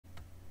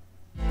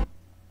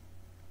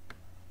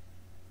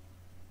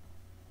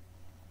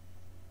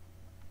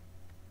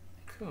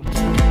Okay,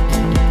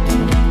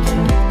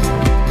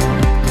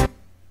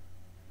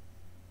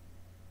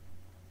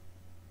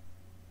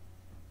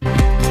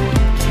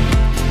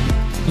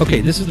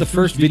 this is the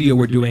first video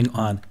we're doing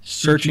on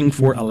searching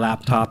for a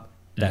laptop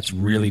that's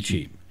really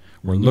cheap.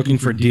 We're looking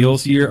for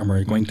deals here, and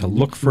we're going to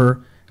look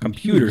for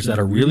computers that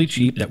are really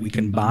cheap that we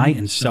can buy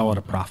and sell at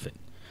a profit.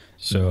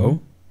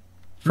 So,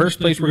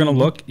 first place we're going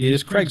to look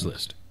is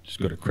Craigslist.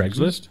 Just go to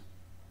Craigslist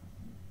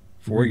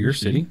for your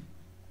city.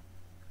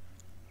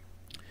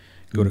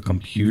 Go to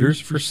computers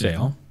for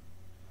sale,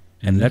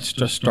 and let's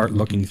just start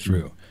looking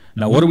through.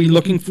 Now, what are we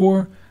looking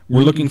for?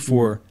 We're looking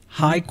for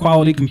high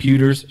quality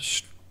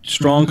computers,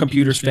 strong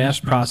computers,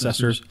 fast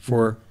processors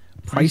for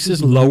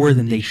prices lower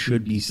than they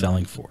should be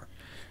selling for.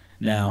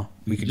 Now,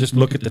 we could just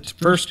look at the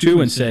first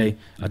two and say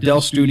a Dell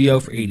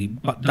Studio for $80,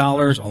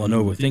 a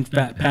Lenovo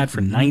ThinkPad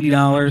for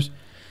 $90.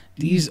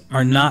 These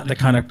are not the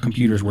kind of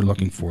computers we're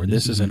looking for.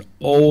 This is an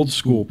old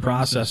school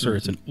processor.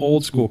 It's an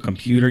old school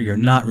computer. You're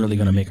not really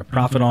going to make a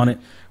profit on it.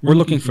 We're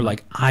looking for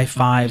like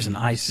i5s and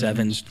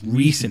i7s,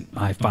 recent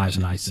i5s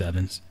and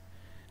i7s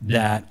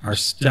that are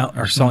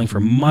selling for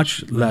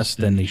much less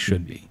than they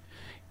should be.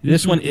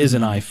 This one is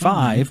an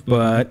i5,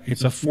 but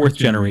it's a 4th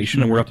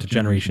generation, and we're up to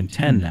generation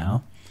 10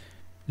 now.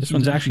 This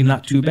one's actually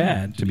not too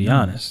bad, to be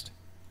honest.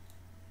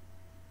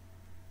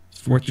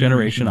 4th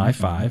generation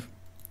i5,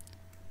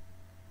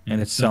 and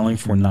it's selling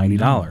for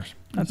 $90.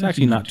 That's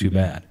actually not too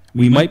bad.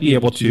 We might be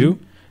able to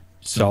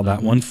sell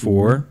that one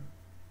for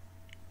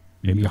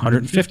maybe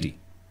 $150.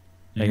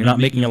 Now, you're not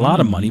making a lot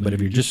of money, but if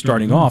you're just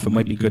starting off, it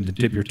might be good to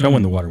dip your toe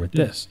in the water with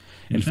this.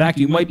 In fact,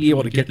 you might be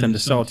able to get them to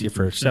sell it to you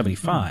for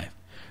 $75.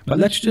 But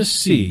let's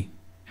just see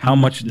how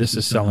much this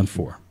is selling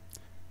for.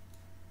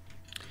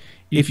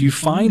 If you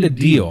find a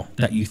deal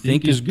that you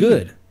think is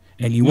good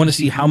and you want to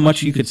see how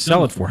much you could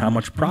sell it for, how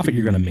much profit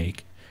you're going to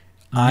make,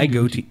 I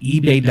go to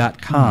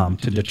eBay.com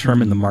to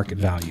determine the market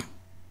value.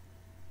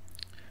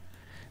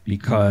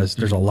 Because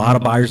there's a lot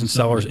of buyers and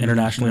sellers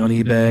internationally on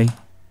eBay.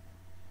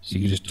 So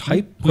you just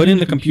put in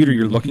the computer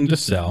you're looking to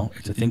sell.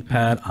 It's a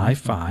ThinkPad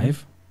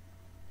i5,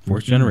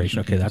 4th generation.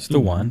 Okay, that's the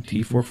one,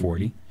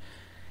 T440.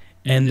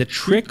 And the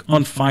trick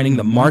on finding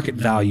the market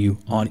value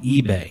on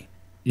eBay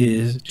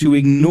is to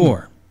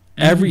ignore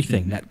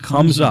everything that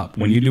comes up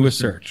when you do a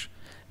search.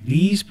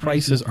 These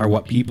prices are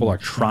what people are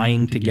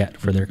trying to get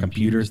for their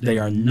computers. They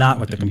are not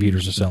what the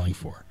computers are selling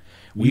for.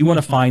 We want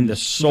to find the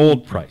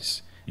sold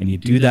price, and you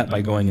do that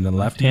by going in the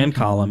left-hand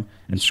column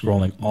and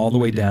scrolling all the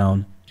way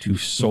down to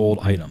sold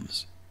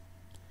items.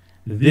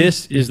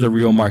 This is the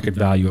real market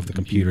value of the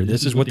computer.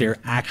 This is what they're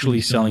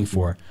actually selling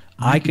for.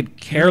 I could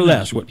care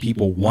less what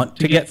people want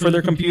to get for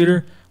their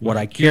computer. What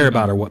I care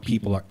about are what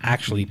people are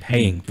actually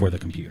paying for the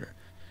computer.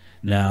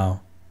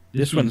 Now,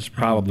 this one's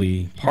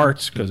probably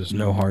parts because it's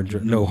no hard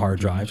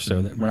drive,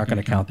 so we're not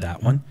going to count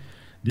that one.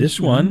 This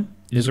one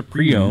is a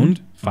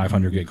pre-owned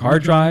 500 gig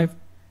hard drive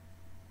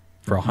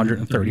for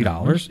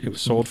 $130. It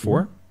was sold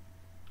for.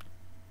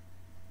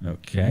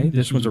 Okay,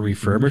 this one's a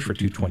refurbished for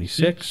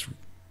 $226.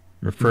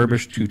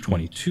 Refurbished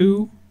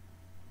 $222.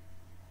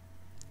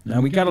 Now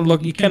we got to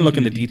look. You can look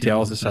in the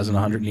details. This has an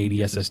 180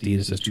 SSD.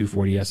 This has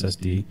 240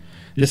 SSD.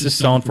 This is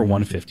selling for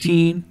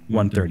 $115,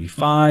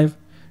 $135,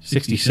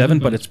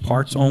 $67, but it's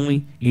parts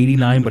only.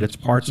 $89, but it's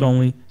parts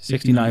only.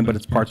 $69, but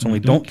it's parts only.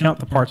 Don't count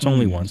the parts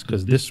only ones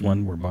because this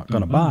one we're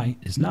going to buy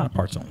is not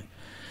parts only.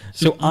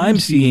 So I'm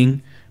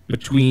seeing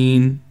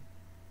between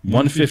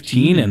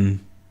 $115 and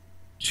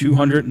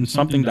 $200 and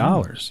something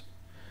dollars.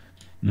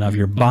 Now if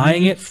you're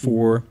buying it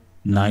for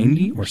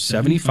 $90 or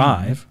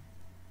 $75.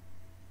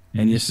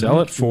 And you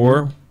sell it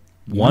for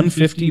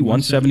 $150,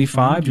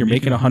 $175, you're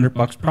making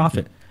 $100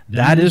 profit.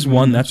 That is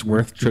one that's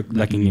worth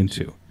looking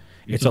into.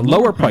 It's a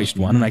lower priced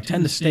one, and I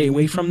tend to stay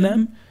away from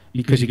them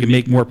because you can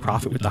make more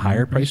profit with the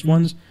higher priced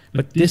ones,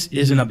 but this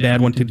isn't a bad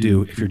one to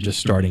do if you're just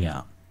starting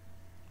out.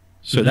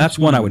 So that's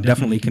one I would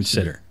definitely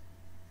consider.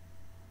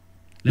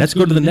 Let's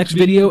go to the next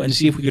video and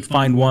see if we could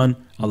find one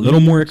a little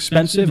more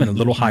expensive and a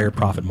little higher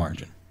profit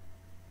margin.